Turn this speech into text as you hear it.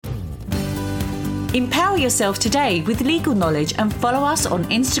Empower yourself today with legal knowledge and follow us on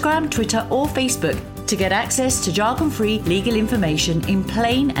Instagram, Twitter or Facebook to get access to jargon-free legal information in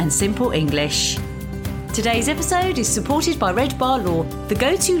plain and simple English. Today's episode is supported by Red Bar Law, the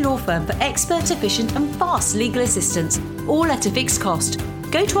go-to law firm for expert, efficient and fast legal assistance, all at a fixed cost.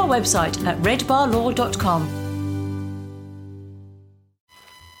 Go to our website at redbarlaw.com.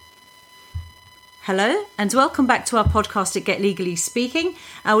 Hello and welcome back to our podcast at Get Legally Speaking.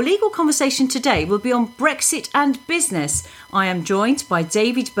 Our legal conversation today will be on Brexit and business. I am joined by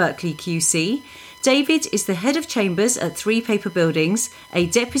David Berkeley QC. David is the head of chambers at Three Paper Buildings, a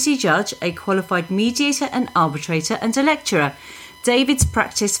deputy judge, a qualified mediator and arbitrator and a lecturer. David's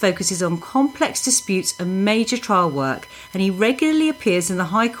practice focuses on complex disputes and major trial work, and he regularly appears in the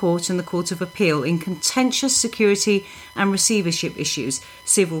High Court and the Court of Appeal in contentious security and receivership issues,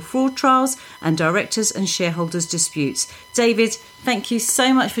 civil fraud trials, and directors and shareholders disputes. David, thank you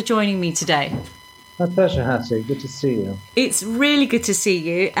so much for joining me today. My pleasure, Hattie. Good to see you. It's really good to see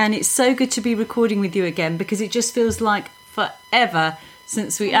you, and it's so good to be recording with you again because it just feels like forever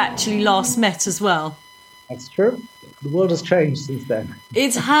since we actually last met as well. That's true. The world has changed since then.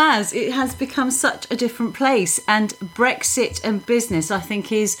 It has. It has become such a different place. And Brexit and business, I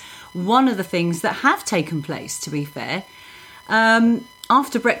think, is one of the things that have taken place, to be fair.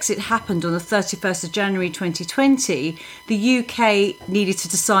 After Brexit happened on the 31st of January 2020, the UK needed to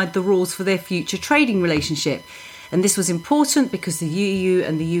decide the rules for their future trading relationship. And this was important because the EU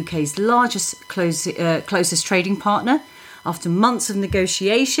and the UK's largest, closest trading partner. After months of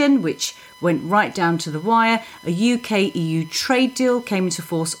negotiation, which went right down to the wire, a UK-EU trade deal came into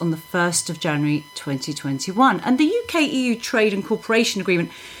force on the 1st of January 2021. And the UK-EU Trade and Cooperation Agreement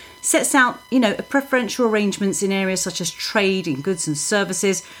sets out, preferential arrangements in areas such as trade in goods and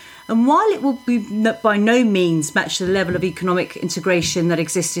services. And while it will be by no means match the level of economic integration that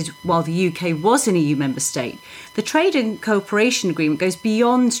existed while the UK was an EU member state, the Trade and Cooperation Agreement goes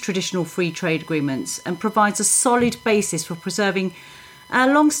beyond traditional free trade agreements and provides a solid basis for preserving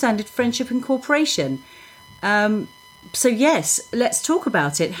our long-standing friendship and cooperation. So yes, let's talk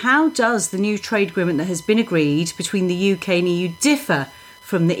about it. How does the new trade agreement that has been agreed between the UK and EU differ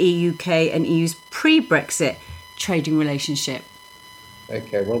from the EU-UK and EU's pre-Brexit trading relationship?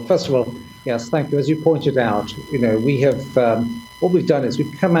 Okay, well, first of all, yes, thank you. As you pointed out, we have, what we've done is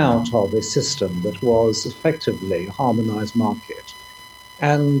we've come out of a system that was effectively a harmonised market.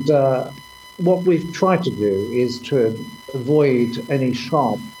 And what we've tried to do is to avoid any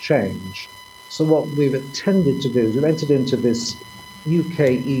sharp change. So what we've intended to do is we've entered into this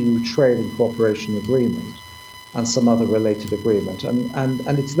UK-EU Trade and Cooperation Agreement and some other related agreement.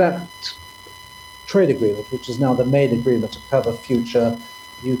 And it's that trade agreement, which is now the main agreement to cover future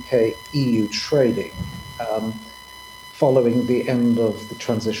UK-EU trading following the end of the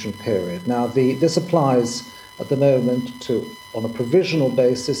transition period. Now, this applies at the moment on a provisional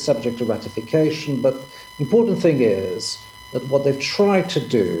basis, subject to ratification, but the important thing is that what they've tried to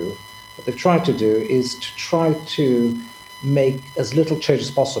do is to try to make as little change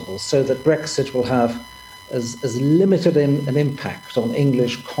as possible so that Brexit will have as limited an impact on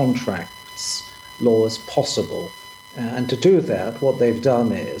English contracts law as possible. And to do that, what they've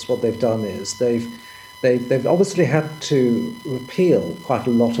done is they've obviously had to repeal quite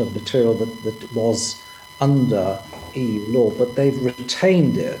a lot of material that was under EU law, but they've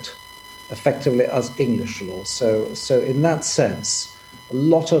retained it effectively as English law. So in that sense, a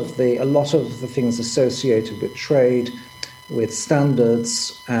lot of the things associated with trade, with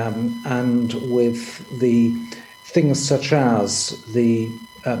standards, and with the things such as the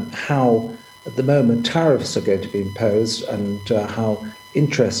how at the moment tariffs are going to be imposed and how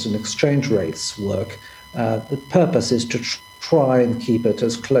interest and exchange rates work. The purpose is to try and keep it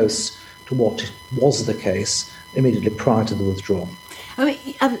as close to what was the case immediately prior to the withdrawal.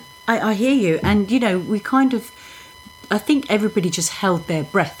 I hear you, and I think everybody just held their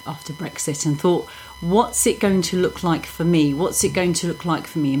breath after Brexit and thought, what's it going to look like for me? What's it going to look like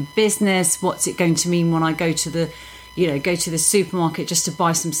for me in business? What's it going to mean when I go to the supermarket just to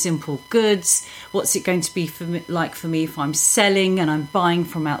buy some simple goods? What's it going to be like for me if I'm selling and I'm buying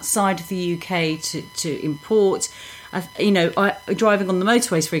from outside of the UK to import? Driving on the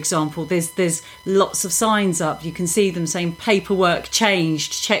motorways, for example, there's lots of signs up. You can see them saying paperwork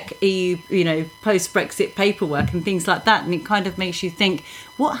changed, check EU, post-Brexit paperwork and things like that. And it kind of makes you think,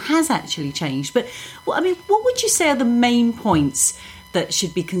 what has actually changed? But what would you say are the main points that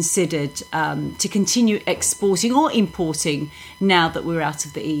should be considered to continue exporting or importing now that we're out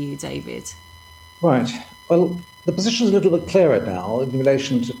of the EU, David? Right. Well, the position is a little bit clearer now in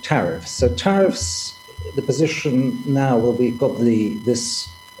relation to tariffs. So tariffs, the position now will be got this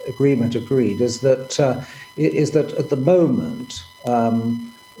agreement agreed is that at the moment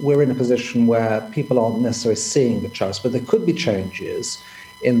we're in a position where people aren't necessarily seeing the tariffs, but there could be changes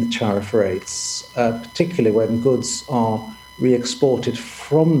in the tariff rates, particularly when goods are re-exported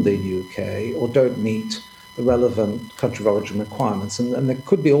from the UK or don't meet the relevant country of origin requirements. And there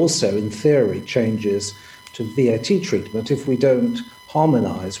could be also, in theory, changes to VAT treatment if we don't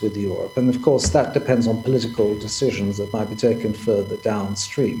harmonise with Europe. And of course, that depends on political decisions that might be taken further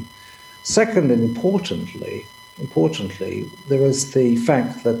downstream. Second, and importantly, there is the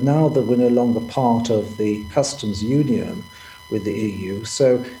fact that now that we're no longer part of the customs union with the EU,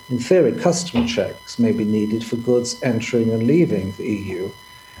 so in theory, custom checks may be needed for goods entering and leaving the EU.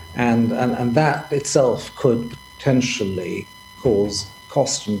 And that itself could potentially cause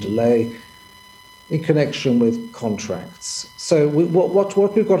cost and delay in connection with contracts. So what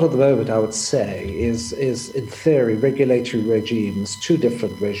we've got at the moment, I would say, is in theory regulatory regimes, two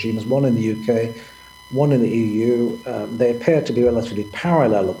different regimes, one in the UK, one in the EU. They appear to be relatively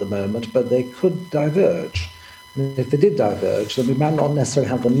parallel at the moment, but they could diverge. And if they did diverge, then we might not necessarily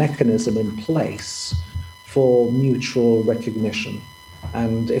have the mechanism in place for mutual recognition.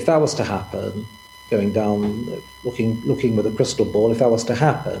 And if that was to happen, going down, looking with a crystal ball, if that was to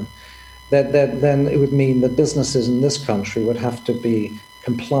happen, then it would mean that businesses in this country would have to be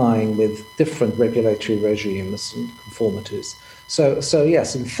complying with different regulatory regimes and conformities. So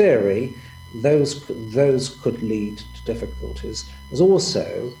yes, in theory, those could lead to difficulties. There's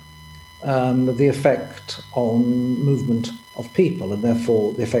also the effect on movement of people and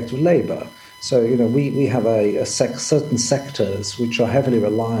therefore the effect of labour. So, we have certain sectors which are heavily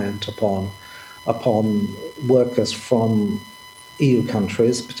reliant upon workers from EU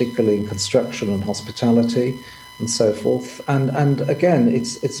countries, particularly in construction and hospitality and so forth. And again,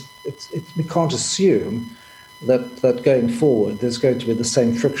 we can't assume that going forward there's going to be the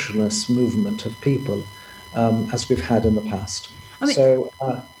same frictionless movement of people as we've had in the past.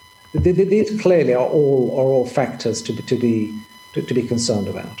 These clearly are all factors to be concerned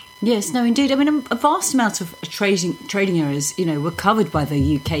about. Yes, no, indeed. I mean, a vast amount of trading areas, were covered by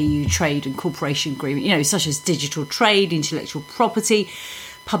the UK-EU Trade and Cooperation Agreement, such as digital trade, intellectual property,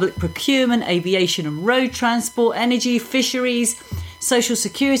 public procurement, aviation and road transport, energy, fisheries, social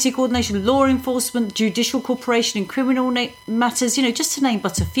security coordination, law enforcement, judicial cooperation in criminal matters, just to name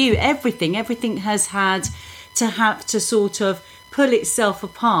but a few. Everything has had to sort of pull itself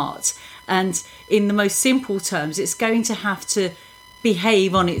apart. And in the most simple terms, it's going to have to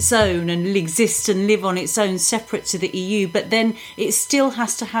behave on its own and exist and live on its own separate to the EU, but then it still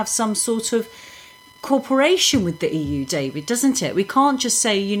has to have some sort of cooperation with the EU, David, doesn't it? We can't just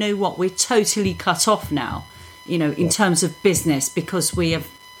say, we're totally cut off now, in terms of business because we have,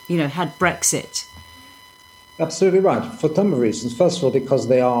 had Brexit. Absolutely right, for a number of reasons. First of all, because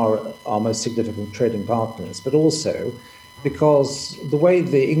they are our most significant trading partners, but also because the way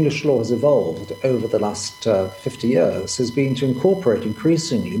the English law has evolved over the last 50 years has been to incorporate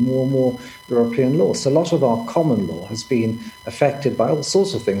increasingly more and more European law. So a lot of our common law has been affected by all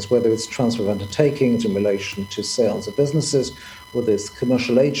sorts of things, whether it's transfer of undertakings in relation to sales of businesses, whether it's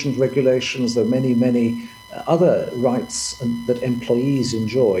commercial agent regulations. There are many, many other rights that employees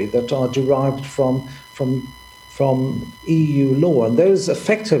enjoy that are derived from EU law, and those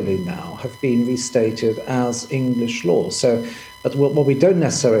effectively now have been restated as English law. So, but what we don't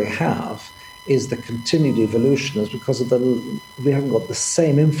necessarily have is the continued evolution, is because we haven't got the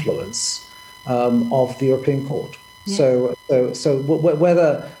same influence of the European Court. Yeah. So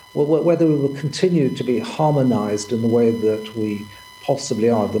whether we will continue to be harmonised in the way that we possibly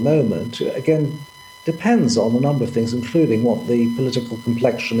are at the moment, again, depends on a number of things, including what the political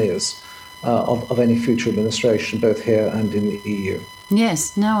complexion is of any future administration, both here and in the EU.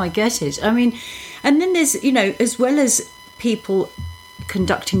 Yes, no, I get it. I mean, and then there's, as well as people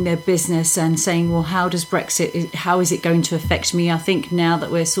conducting their business and saying, well, how is it going to affect me? I think now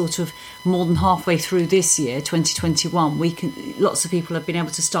that we're sort of more than halfway through this year, 2021, lots of people have been able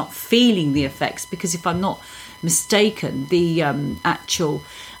to start feeling the effects, because if I'm not mistaken, the actual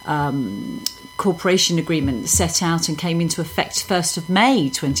cooperation agreement set out and came into effect 1st of May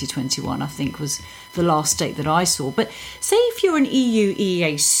 2021, I think was the last date that I saw. But say if you're an EU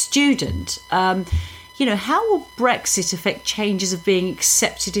EEA student, how will Brexit affect changes of being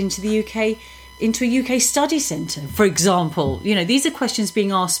accepted into the UK, into a UK study centre, for example? These are questions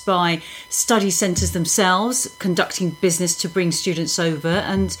being asked by study centres themselves, conducting business to bring students over,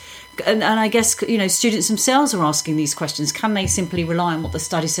 and I guess, students themselves are asking these questions. Can they simply rely on what the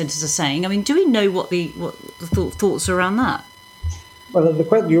study centres are saying? I mean, do we know what the thoughts are around that?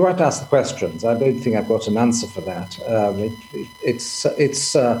 Well, you're right to ask the questions. I don't think I've got an answer for that.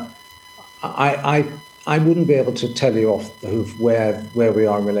 I wouldn't be able to tell you off the hoof where we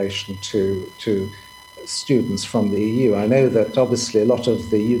are in relation to students from the EU. I know that obviously a lot of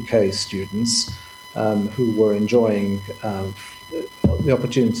the UK students who were enjoying the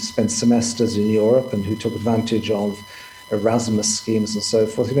opportunity to spend semesters in Europe and who took advantage of Erasmus schemes and so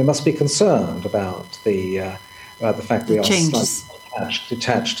forth, they must be concerned about the fact we are slightly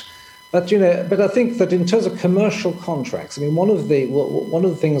detached. But I think that in terms of commercial contracts, I mean, one of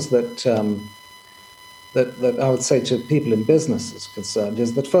the things that I would say to people in business is concerned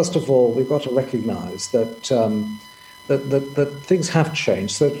is that first of all we've got to recognise that that things have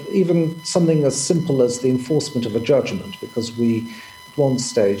changed. So even something as simple as the enforcement of a judgment, because we at one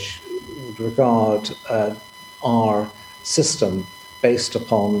stage would regard our system based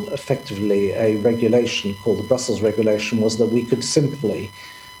upon effectively a regulation called the Brussels Regulation, was that we could simply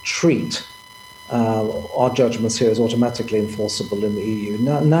treat our judgments here as automatically enforceable in the EU.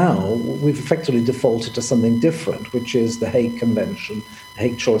 Now we've effectively defaulted to something different, which is the Hague Convention, the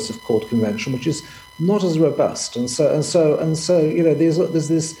Hague Choice of Court Convention, which is not as robust. And so there's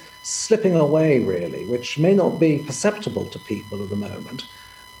this slipping away really, which may not be perceptible to people at the moment.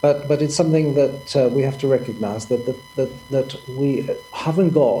 But it's something that we have to recognise that we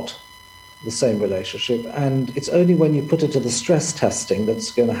haven't got the same relationship, and it's only when you put it to the stress testing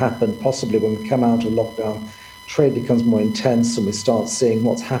that's going to happen, possibly when we come out of lockdown, trade becomes more intense, and we start seeing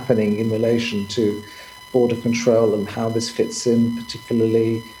what's happening in relation to border control and how this fits in,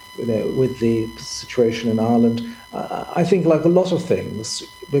 particularly with the situation in Ireland. I think, like a lot of things,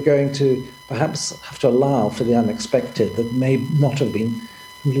 we're going to perhaps have to allow for the unexpected that may not have been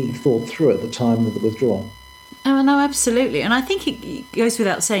completely thought through at the time of the withdrawal. Oh, no, absolutely. And I think it goes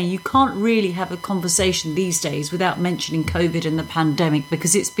without saying, you can't really have a conversation these days without mentioning COVID and the pandemic,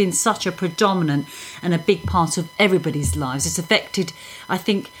 because it's been such a predominant and a big part of everybody's lives. It's affected, I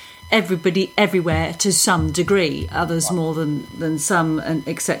think, everybody everywhere to some degree, others more than some, and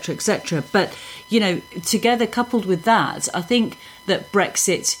et cetera, but together, coupled with that, I think that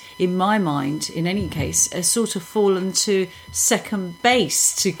Brexit, in my mind, in any case, has sort of fallen to second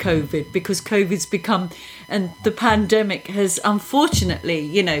base to COVID, because COVID's become, and the pandemic has unfortunately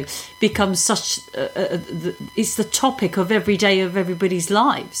become such it's the topic of every day of everybody's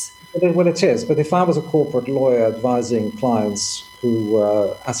lives. Well, it is. But if I was a corporate lawyer advising clients who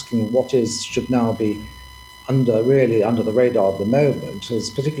were asking what should now be under the radar at the moment,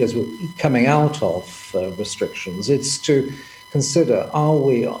 particularly as we're coming out of restrictions, it's to consider, are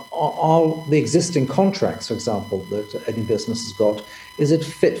the existing contracts, for example, that any business has got, is it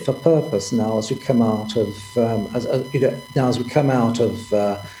fit for purpose now as we come out of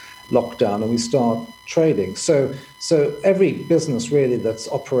lockdown and we start trading? So every business really that's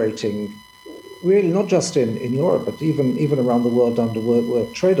operating, really not just in Europe, but even around the world under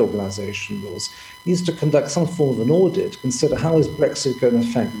World Trade Organization laws, needs to conduct some form of an audit, consider how is Brexit going to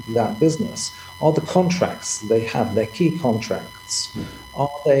affect that business. Are the contracts they have, their key contracts,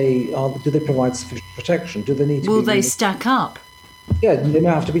 do they provide sufficient protection? Do they need to Will they stack up? Yeah, they may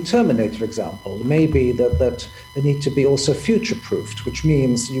have to be terminated, for example. It may be that they need to be also future-proofed, which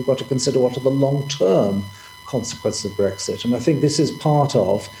means you've got to consider what are the long-term consequences of Brexit. And I think this is part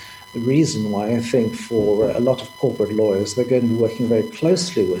of the reason why I think for a lot of corporate lawyers, they're going to be working very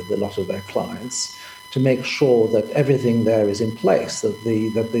closely with a lot of their clients to make sure that everything there is in place, that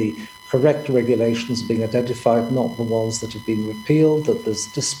the correct regulations are being identified, not the ones that have been repealed, that there's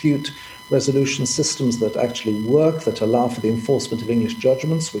dispute resolution systems that actually work, that allow for the enforcement of English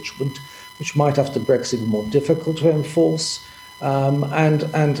judgments, which might after Brexit be more difficult to enforce. There's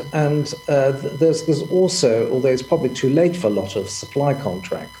also, although it's probably too late for a lot of supply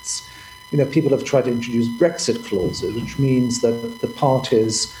contracts, people have tried to introduce Brexit clauses, which means that the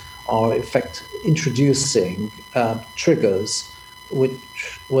parties are in fact introducing triggers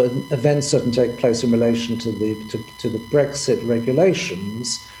which when events certain take place in relation to the Brexit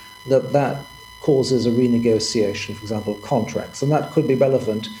regulations, that causes a renegotiation, for example, of contracts. And that could be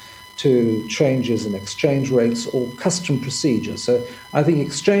relevant to changes in exchange rates or custom procedures. So I think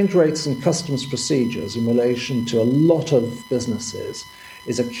exchange rates and customs procedures in relation to a lot of businesses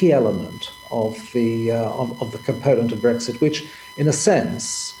is a key element of the component of Brexit, which in a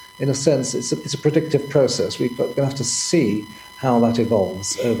sense, it's a predictive process. We're going to have to see how that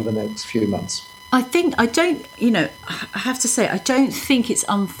evolves over the next few months. I have to say, I don't think it's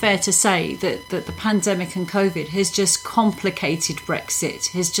unfair to say that the pandemic and COVID has just complicated Brexit,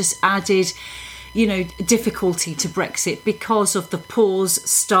 has just added, difficulty to Brexit because of the pause,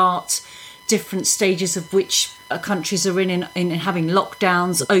 start, different stages of which countries are in having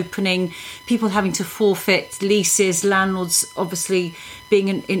lockdowns, opening, people having to forfeit leases, landlords obviously being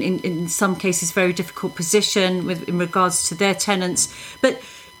in some cases very difficult position in regards to their tenants. But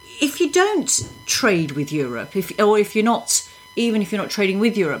if you don't trade with Europe, if you're not trading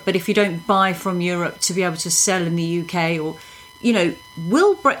with Europe, but if you don't buy from Europe to be able to sell in the UK, or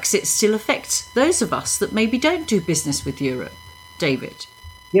will Brexit still affect those of us that maybe don't do business with Europe, David?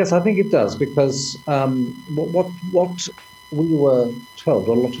 Yes, I think it does, because what we were told,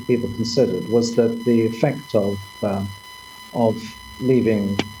 or a lot of people considered, was that the effect of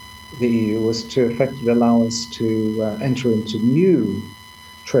leaving the EU was to effectively allow us to enter into new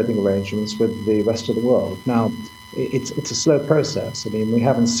trading arrangements with the rest of the world. Now, it's a slow process. I mean, we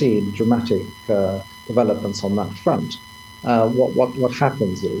haven't seen dramatic developments on that front. What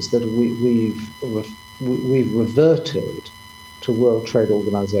happens is that we've reverted to World Trade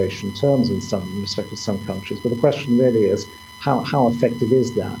Organization terms in respect of some countries. But the question really is, how effective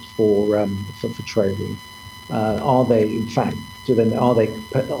is that for trading? Are they, in fact, are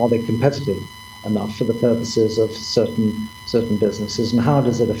they competitive enough for the purposes of certain businesses, and how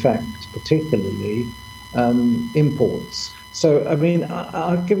does it affect particularly imports? So, I mean,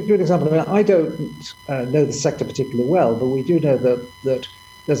 I'll give you an example. I mean, I don't know the sector particularly well, but we do know that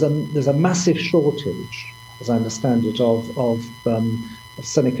there's a massive shortage, as I understand it, of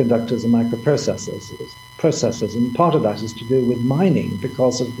semiconductors and microprocessors, and part of that is to do with mining,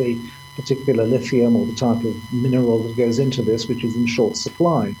 because of the particular lithium or the type of mineral that goes into this, which is in short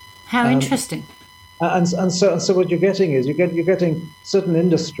supply. How interesting. And so what you're getting is you're getting certain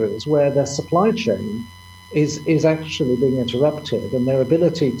industries where their supply chain is actually being interrupted, and their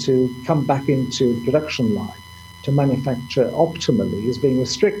ability to come back into production line to manufacture optimally is being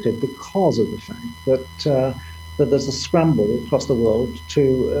restricted because of the fact that there's a scramble across the world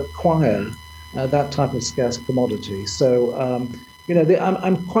to acquire that type of scarce commodity. So,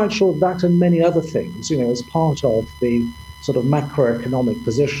 I'm quite sure that and many other things, as part of the sort of macroeconomic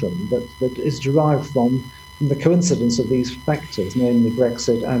position that is derived from the coincidence of these factors, namely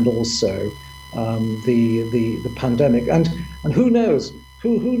Brexit and also the pandemic. And who knows?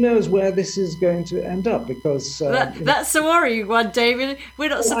 Who knows where this is going to end up? Because that's the worrying one, David. We're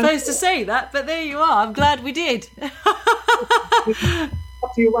not supposed to say that, but there you are. I'm glad we did.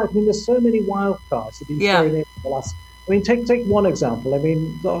 You're right. I mean, there's so many wild cards that have been thrown in the last. I mean, take one example. I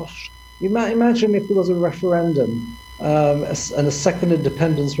mean, gosh, imagine if there was a referendum, and a second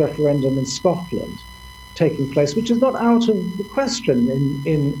independence referendum in Scotland taking place, which is not out of the question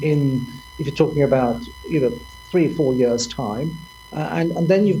in if you're talking about 3-4 years time. And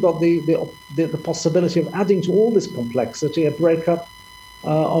then you've got the possibility of adding to all this complexity a breakup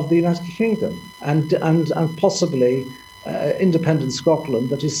of the United Kingdom and possibly independent Scotland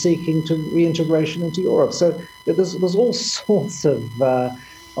that is seeking to reintegration into Europe. So there's all sorts of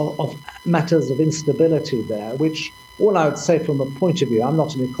matters of instability there, which all I would say from a point of view, I'm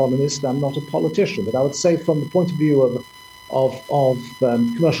not an economist, I'm not a politician, but I would say from the point of view of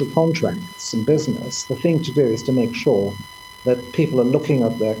commercial contracts and business, the thing to do is to make sure that people are looking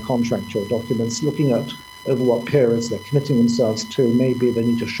at their contractual documents, looking at over what periods they're committing themselves to. Maybe they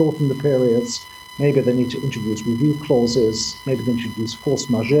need to shorten the periods. Maybe they need to introduce review clauses. Maybe they introduce force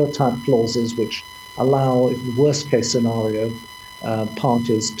majeure type clauses, which allow, in the worst case scenario,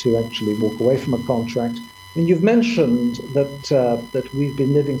 parties to actually walk away from a contract. I mean, you've mentioned that we've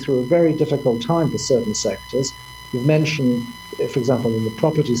been living through a very difficult time for certain sectors. You've mentioned, for example, in the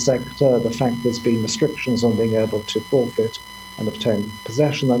property sector, the fact there's been restrictions on being able to forfeit and obtain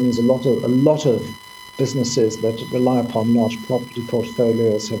possession. That means a lot of businesses that rely upon large property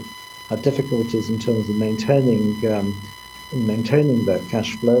portfolios have had difficulties in terms of maintaining their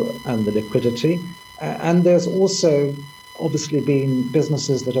cash flow and the liquidity. And there's also obviously been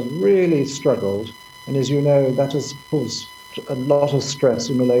businesses that have really struggled. And as you know, that has caused a lot of stress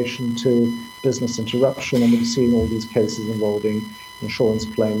in relation to business interruption. And we've seen all these cases involving insurance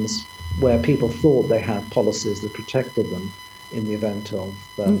claims where people thought they had policies that protected them in the event of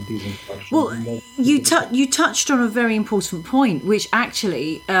these interruptions. Well, you touched on a very important point, which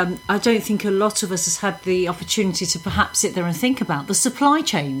actually I don't think a lot of us has had the opportunity to perhaps sit there and think about, the supply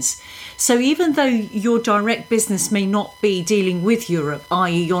chains. So even though your direct business may not be dealing with Europe,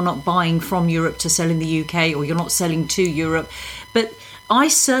 i.e. you're not buying from Europe to sell in the UK, or you're not selling to Europe, but I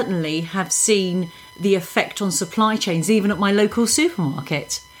certainly have seen the effect on supply chains, even at my local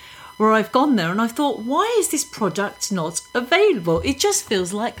supermarket, where I've gone there and I've thought, why is this product not available? It just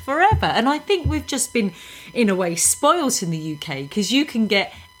feels like forever. And I think we've just been, in a way, spoilt in the UK, because you can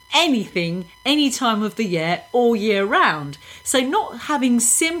get anything, any time of the year, all year round. So not having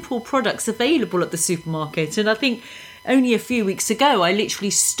simple products available at the supermarket. And I think only a few weeks ago, I literally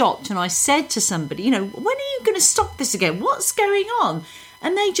stopped and I said to somebody, when are you going to stop this again? What's going on?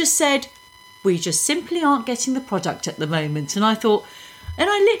 And they just said, we just simply aren't getting the product at the moment. And I thought, and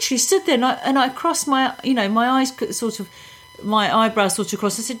I literally stood there and I crossed my, my eyes sort of, my eyebrows sort of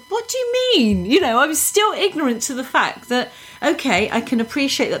crossed. I said, what do you mean? I was still ignorant to the fact that, okay, I can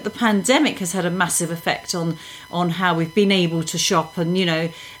appreciate that the pandemic has had a massive effect on how we've been able to shop. And,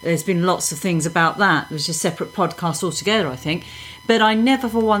 there's been lots of things about that, which is a separate podcast altogether, I think. But I never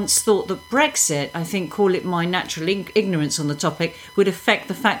for once thought that Brexit, I think, call it my natural ignorance on the topic, would affect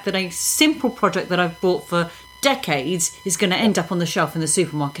the fact that a simple product that I've bought for decades is going to end up on the shelf in the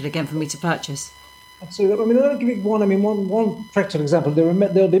supermarket again for me to purchase. Absolutely. I mean, I'll give you one practical example.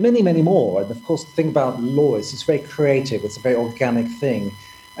 There'll be many, many more. And of course, the thing about law is it's very creative. It's a very organic thing.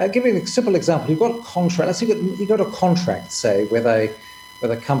 I'll give you a simple example. You've got a contract. Let's say you've got a contract, say, with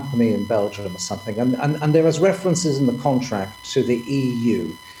a company in Belgium or something, and there is references in the contract to the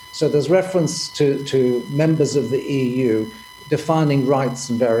EU. So there's reference to members of the EU defining rights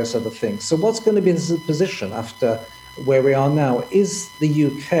and various other things. So what's going to be the position after where we are now? Is the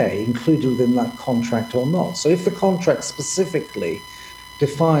UK included within that contract or not? So if the contract specifically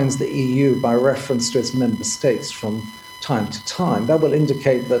defines the EU by reference to its member states from time to time, that will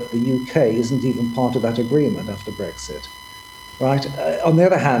indicate that the UK isn't even part of that agreement after Brexit, right? On the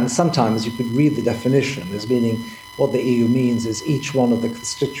other hand, sometimes you could read the definition as meaning what the EU means is each one of the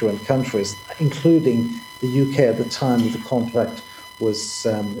constituent countries, including the UK at the time that the contract was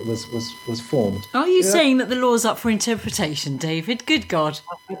formed. Are you saying that the law's up for interpretation, David? Good God!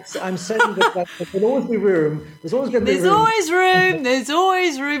 I'm saying that there'll always be room. There's always going to be room. There's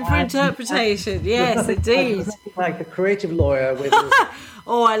always room for interpretation. Yes, indeed. Like a creative lawyer with.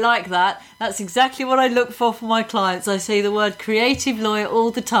 Oh, I like that. That's exactly what I look for my clients. I say the word creative lawyer all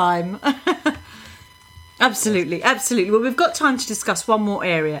the time. Absolutely. Well, we've got time to discuss one more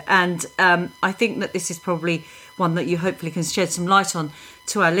area, and I think that this is probably one that you hopefully can shed some light on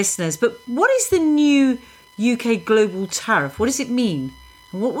to our listeners. But what is the new UK global tariff? What does it mean?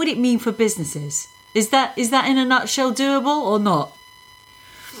 And what would it mean for businesses? Is that in a nutshell doable or not?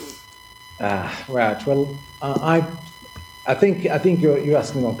 Right. Well, I think you're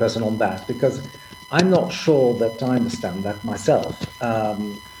asking the wrong person on that, because I'm not sure that I understand that myself.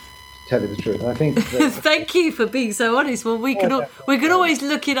 Tell you the truth, I think. Thank you for being so honest. Well, we can always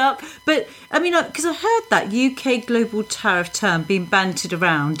look it up, but I mean, because I heard that UK global tariff term being bandied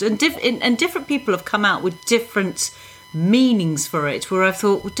around, and different people have come out with different meanings for it. Where I've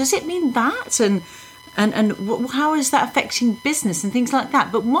thought, well, does it mean that, and how is that affecting business and things like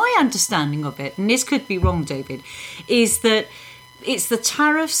that? But my understanding of it, and this could be wrong, David, is that it's the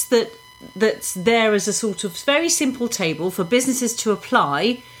tariffs that's there as a sort of very simple table for businesses to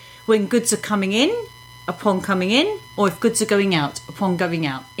apply when goods are coming in, upon coming in, or if goods are going out, upon going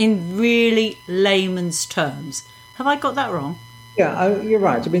out, in really layman's terms. Have I got that wrong? Yeah, you're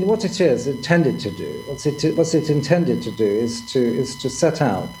right. I mean, what it is intended to do, what's it intended to do is to set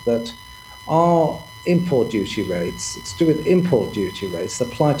out that our import duty rates, it's to do with import duty rates that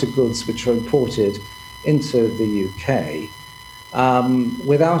apply to goods which are imported into the UK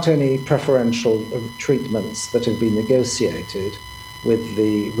without any preferential treatments that have been negotiated with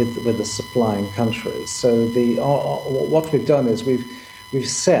the supplying countries. So what we've done is we've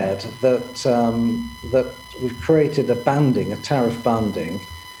said that we've created a tariff banding,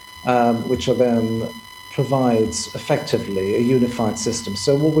 which then provides effectively a unified system.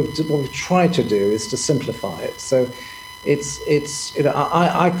 So what we've tried to do is to simplify it. So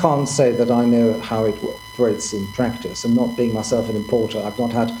I can't say that I know how it operates in practice, and not being myself an importer, I've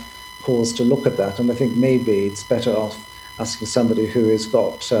not had cause to look at that, and I think maybe it's better off asking somebody who has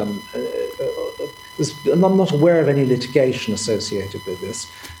got. I'm not aware of any litigation associated with this.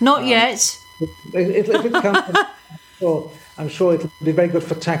 Not yet. If it comes, I'm sure it'll be very good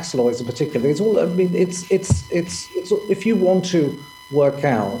for tax lawyers in particular. It's all. I mean, it's if you want to work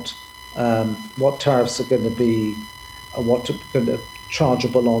out what tariffs are going to be, what are going to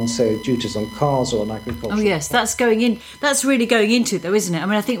chargeable on, say, duties on cars or on agriculture. Oh yes, that's going in. That's really going into it, though, isn't it? I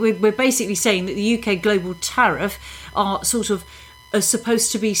mean, I think we're basically saying that the UK global tariff are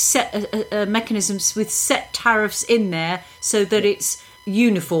supposed to be set mechanisms with set tariffs in there, so that it's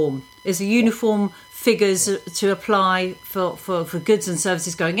uniform. There's a uniform figures to apply for goods and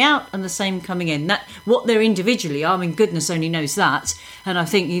services going out, and the same coming in. That what they're individually are, I mean, goodness only knows that. And I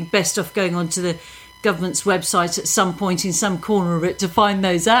think you're best off going onto the government's website at some point in some corner of it to find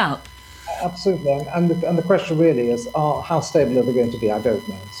those out. Absolutely. And the question really is, how stable are they going to be? I don't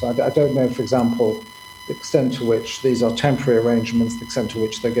know. So I don't know, for example, the extent to which these are temporary arrangements, the extent to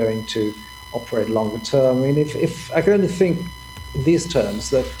which they're going to operate longer term. I mean, if I can only think in these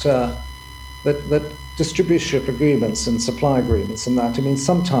terms that distributorship agreements and supply agreements and that, I mean,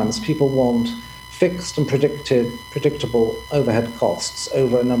 sometimes people want fixed and predictable overhead costs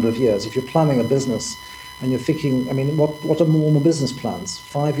over a number of years. If you're planning a business and you're thinking, I mean, what are normal business plans?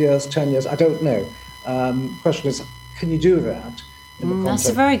 5 years, 10 years? I don't know. Question is, can you do that? That's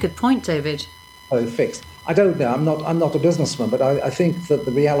a very good point, David. Fixed. I don't know. I'm not a businessman, but I think that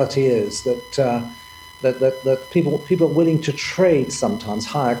the reality is that that people are willing to trade sometimes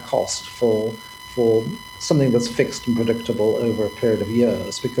higher cost for something that's fixed and predictable over a period of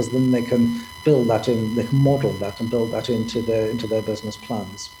years, because then they can build that in, they can model that and build that into their business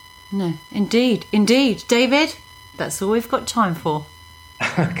plans. No, indeed. David, that's all we've got time for.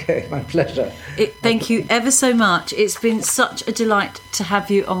 Okay, my pleasure. Thank you ever so much. It's been such a delight to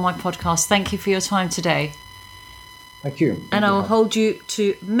have you on my podcast. Thank you for your time today. Thank you. And I will hold you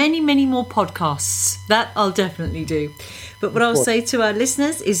to many, many more podcasts. That I'll definitely do. But what I'll say to our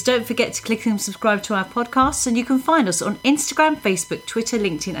listeners is don't forget to click and subscribe to our podcasts. And you can find us on Instagram, Facebook, Twitter,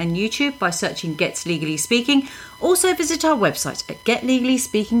 LinkedIn and YouTube by searching Get Legally Speaking. Also visit our website at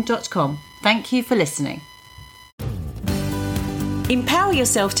getlegallyspeaking.com. Thank you for listening. Empower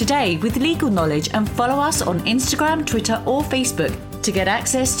yourself today with legal knowledge and follow us on Instagram, Twitter or Facebook to get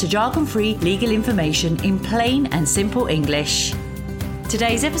access to jargon-free legal information in plain and simple English.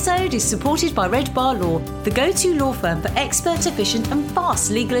 Today's episode is supported by Red Bar Law, the go-to law firm for expert, efficient and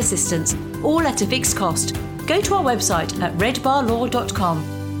fast legal assistance, all at a fixed cost. Go to our website at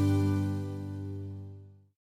redbarlaw.com.